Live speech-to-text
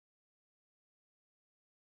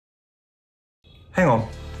Hang on,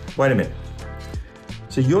 wait a minute.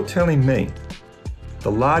 So you're telling me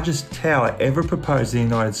the largest tower ever proposed in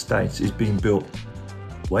the United States is being built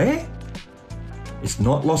where? It's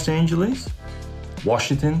not Los Angeles,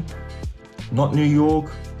 Washington, not New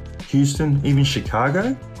York, Houston, even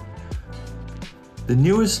Chicago? The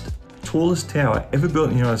newest, tallest tower ever built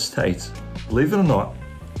in the United States, believe it or not,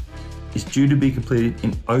 is due to be completed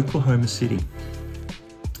in Oklahoma City.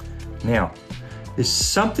 Now, there's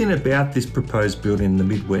something about this proposed building in the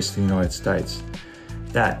Midwest of the United States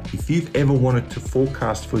that if you've ever wanted to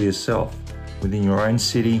forecast for yourself within your own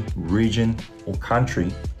city, region, or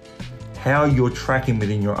country, how you're tracking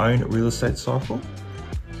within your own real estate cycle,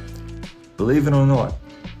 believe it or not,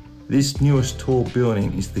 this newest tall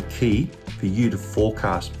building is the key for you to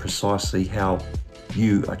forecast precisely how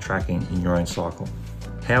you are tracking in your own cycle.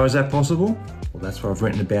 How is that possible? Well, that's what I've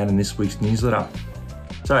written about in this week's newsletter.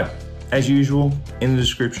 So, as usual, in the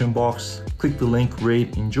description box, click the link,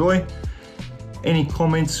 read, enjoy. Any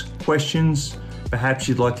comments, questions, perhaps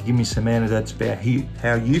you'd like to give me some anecdotes about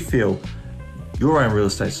how you feel your own real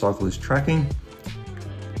estate cycle is tracking,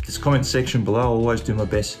 this comment section below, I'll always do my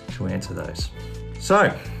best to answer those.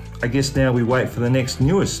 So, I guess now we wait for the next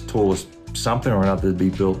newest, tallest something or another to be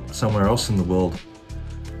built somewhere else in the world.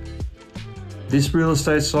 This real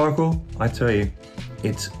estate cycle, I tell you,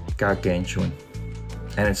 it's gargantuan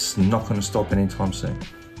and it's not going to stop anytime soon.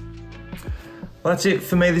 Well, that's it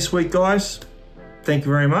for me this week, guys. Thank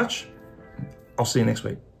you very much. I'll see you next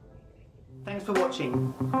week. Thanks for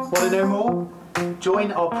watching. Want to know more?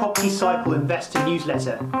 Join our Property Cycle Investor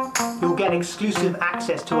newsletter. You'll get exclusive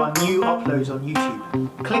access to our new uploads on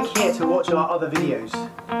YouTube. Click here to watch our other videos.